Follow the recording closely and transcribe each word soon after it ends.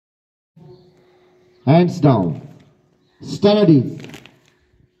Hands down. Studies.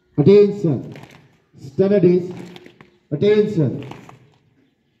 Attention. Studies. Attention.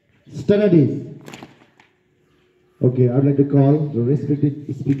 Studies. Okay, I'd like to call the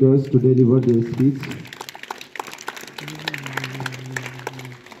respected speakers to deliver their speech.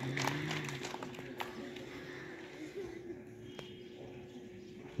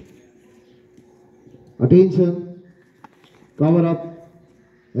 Attention. Cover up.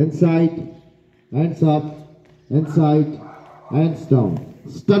 Inside. Hands up. Inside. Hands down.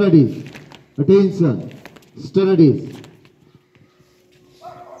 Studies. Attention. Studies.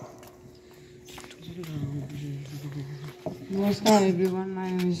 Namaskar everyone, my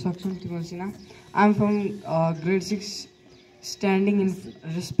name is Saksham Timasina. I am from grade 6, standing in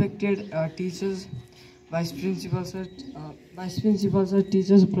respected teachers, vice principals,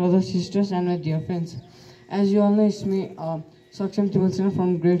 teachers, brothers, sisters, and my dear friends. As you all know, it's me, Saksham Timasina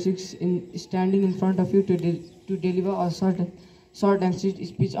from grade 6, standing in front of you to deliver a short and sweet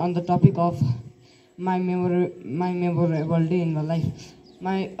speech on the topic of my memorable day in my life.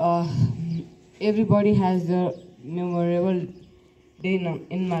 Everybody has their memorable day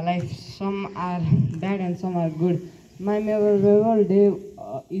in my life. Some are bad and some are good. My memorable day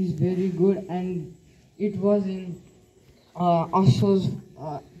is very good, and it was in Osho's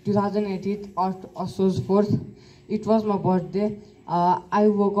 2018 Osho's 4th. It was my birthday. I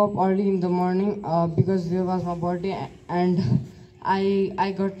woke up early in the morning because there was my birthday, and I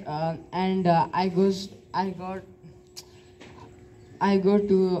go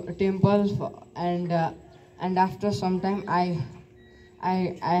to temple, and after some time I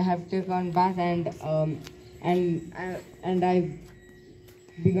have taken bath, and I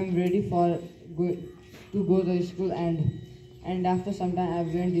become ready for to go to school, and after some time I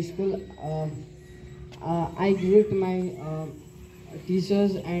went to school. I greet my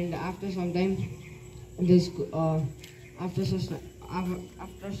teachers, and after some time after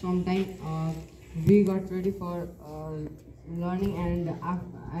some time we got ready for learning, and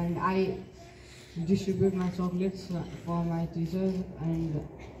I distribute my chocolates for my teachers and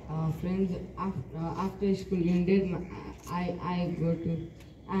friends. After school ended, I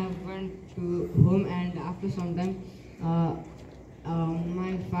went to home, and after some time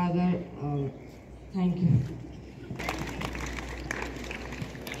my father thank you.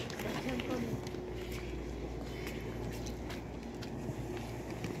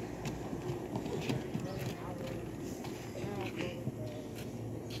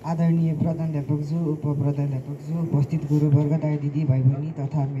 आदरणीय प्रधानाध्यापकज्यू, उपप्रधानाध्यापकज्यू, उपस्थित गुरुवर्ग, दाइ दिदी, भाइ बहिनी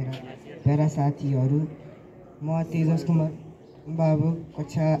तथा मेरा प्यारा साथीहरू, म तेजस कुमार बाबु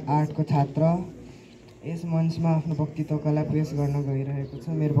कक्षा 8 को छात्र यस मञ्चमा आफ्नो वक्तृत्व कला पेश गर्न गइरहेको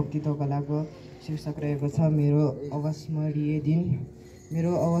छु। मेरो वक्तृत्व कलाको शीर्षक रहेको छ मेरो अविस्मरणीय दिन।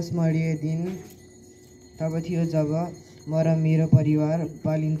 मेरो अविस्मरणीय दिन तब थियो जब म र मेरो परिवार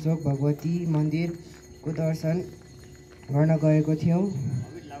पालिञ्चोक भगवती मन्दिरको दर्शन गर्न गएको थियौँ।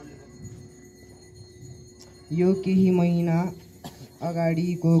 यो केही महिना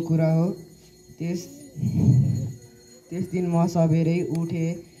अगाडिको कुरा हो। त्यस दिन म सबेरै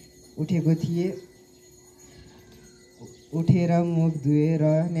उठेको थिएँ। उठेर मुख धुए र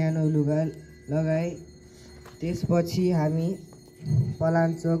न्यानो लुगा लगाए। त्यसपछि हामी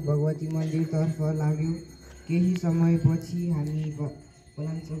पलाञ्चोक भगवती मन्दिरतर्फ लाग्यौँ। केही समयपछि हामी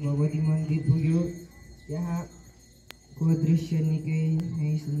पलाञ्चोक भगवती मन्दिर पुग्यौँ। त्यहाँको दृश्य निकै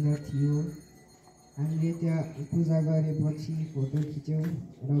नै सुन्दर थियो। हामीले त्यहाँ पूजा गरेपछि फोटो खिच्यौँ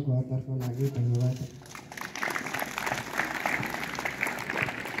र घरतर्फ लाग्यौँ। धन्यवाद।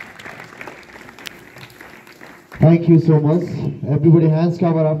 Thank you so much. Everybody, hands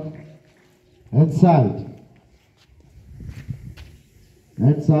cover up. Inside.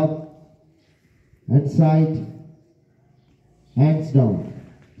 Hands up. Inside. Hands down.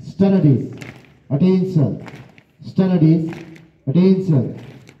 Studies. Attention. Studies. Attention.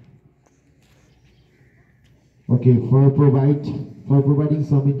 Okay, for providing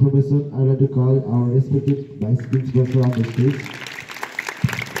some information, I'd like to call our respected vice principal on the stage.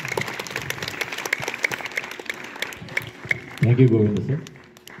 Thank you, Govinda sir.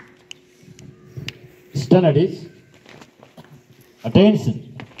 Studies.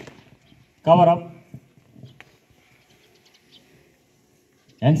 Attention. Cover up.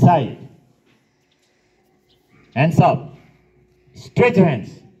 Inside. Hands up. Stretch your hands.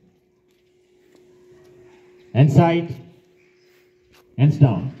 Inside. Hands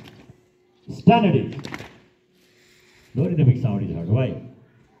down. Studies. Don't the big sound is hard. Why?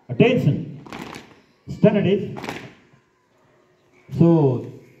 Attention. Studies. So,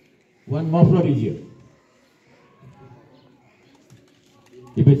 one muffler is here.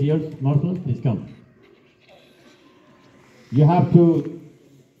 If it's yours, muffler, please come. you have to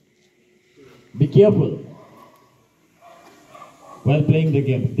be careful while playing the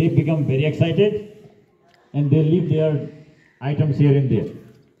game. They become very excited and they leave their items here and there.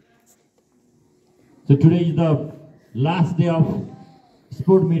 So today is the last day of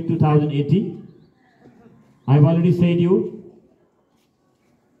Sport Meet 2018. I've already said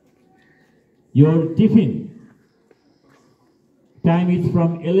your tiffin time is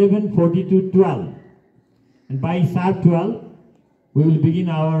from 11:40 to 12. And by sharp 12, we will begin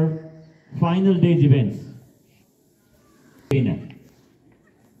our final day's events.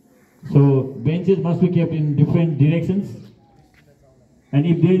 So benches must be kept in different directions. And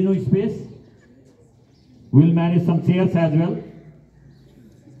if there is no space, we will manage some chairs as well.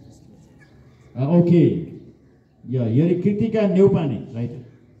 Okay. Yeah, here is Kritika Neupane, right?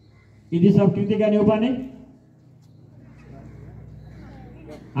 Is this of Kritika Neupane?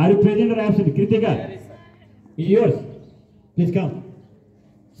 Are you present or absent? Kritika? Is yours? Please come.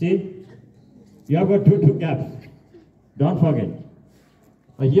 See? You have got two caps. Don't forget.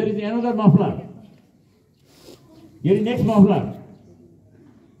 Here is another muffler. Here is next muffler.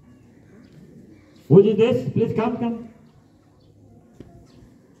 Who is this? Please come.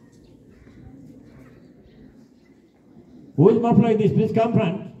 Whose muffler is this? Please come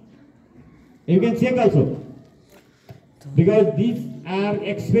front. You can check also. Because these are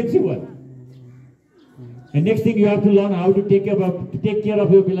expensive ones. And next thing you have to learn how to take care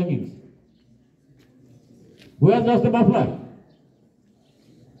of your belongings. Who has lost the muffler?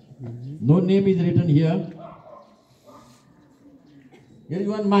 No name is written here. Here is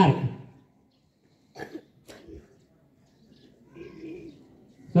one mark.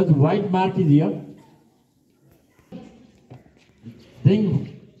 Such white mark is here.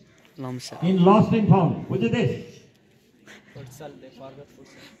 Thing in lost and found. What is this? Futsal, they forgot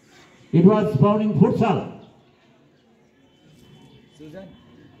futsal. It was found in futsal. Susan?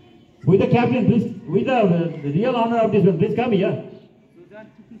 With the captain, please, with the real honor of this one, please come here.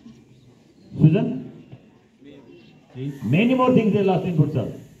 Susan? Many more things they lost in futsal.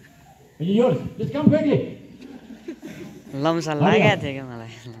 Is it yours? Please come quickly. लम्सा लागेको थियो क्या मलाई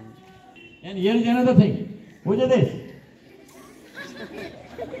And here is another thing. What is this?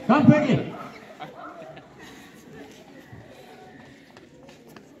 Come quickly.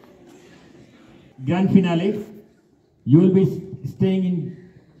 Grand finale. You will be staying in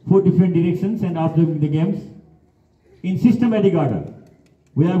 4 different directions and after the games in systematic order.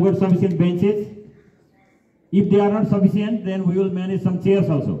 We have got sufficient benches. If they are not sufficient, then we will manage some chairs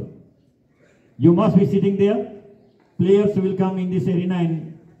also. You must be sitting there. Players will come in this arena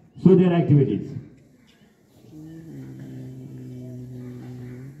and show their activities.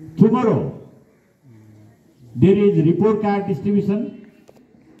 Tomorrow, there is report card distribution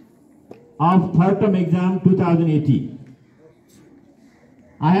of third term exam 2018.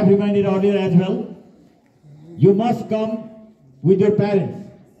 I have reminded earlier as well, you must come with your parents.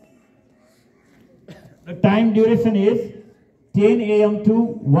 The time duration is 10 a.m. to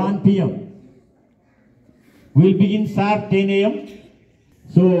 1 p.m. We'll begin sharp 10 a.m.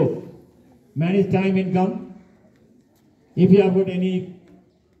 So, manage time and come. If you have got any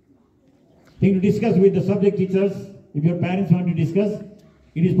thing to discuss with the subject teachers, if your parents want to discuss,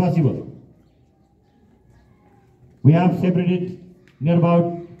 it is possible. We have separated near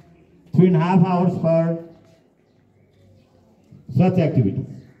about 3.5 hours for such activities.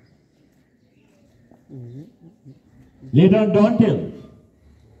 Later on, don't tell.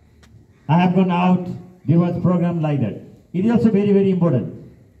 I have gone out, there was a program like that. It is also very, very important.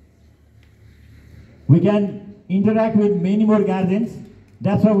 We can interact with many more guardians.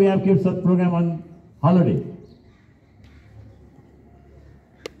 That's why we have kept such program on holiday.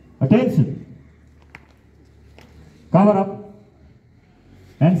 Attention. Cover up.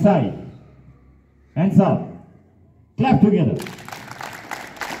 And side. Hands up. Clap together.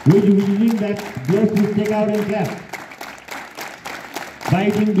 With using that gloves you take out and clap.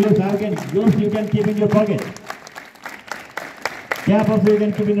 Biting gloves you can keep in your pocket. Cap also you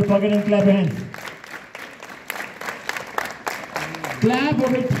can keep in your pocket and clap your hands. Clap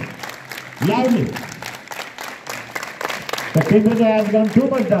of it loudly. The temperature has gone too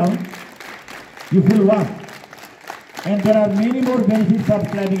much down. You feel warm. And there are many more benefits of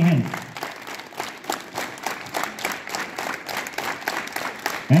clapping hands.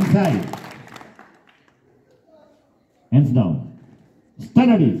 Hands high. Hands down.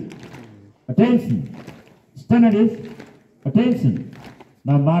 Studies. Attention. Studies. Attention.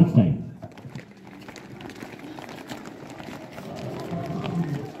 Now march time.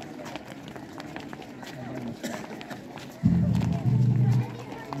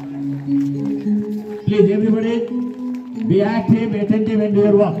 Please everybody Be active, attentive, and do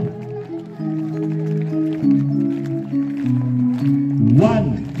your work.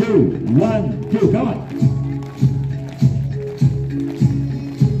 1, 2, 1, 2. Come on.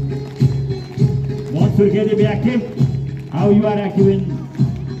 Once you get to be active, how you are active in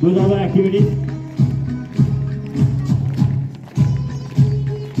those other activities?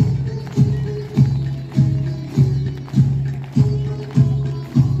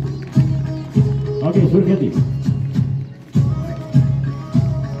 Okay, Surkheti.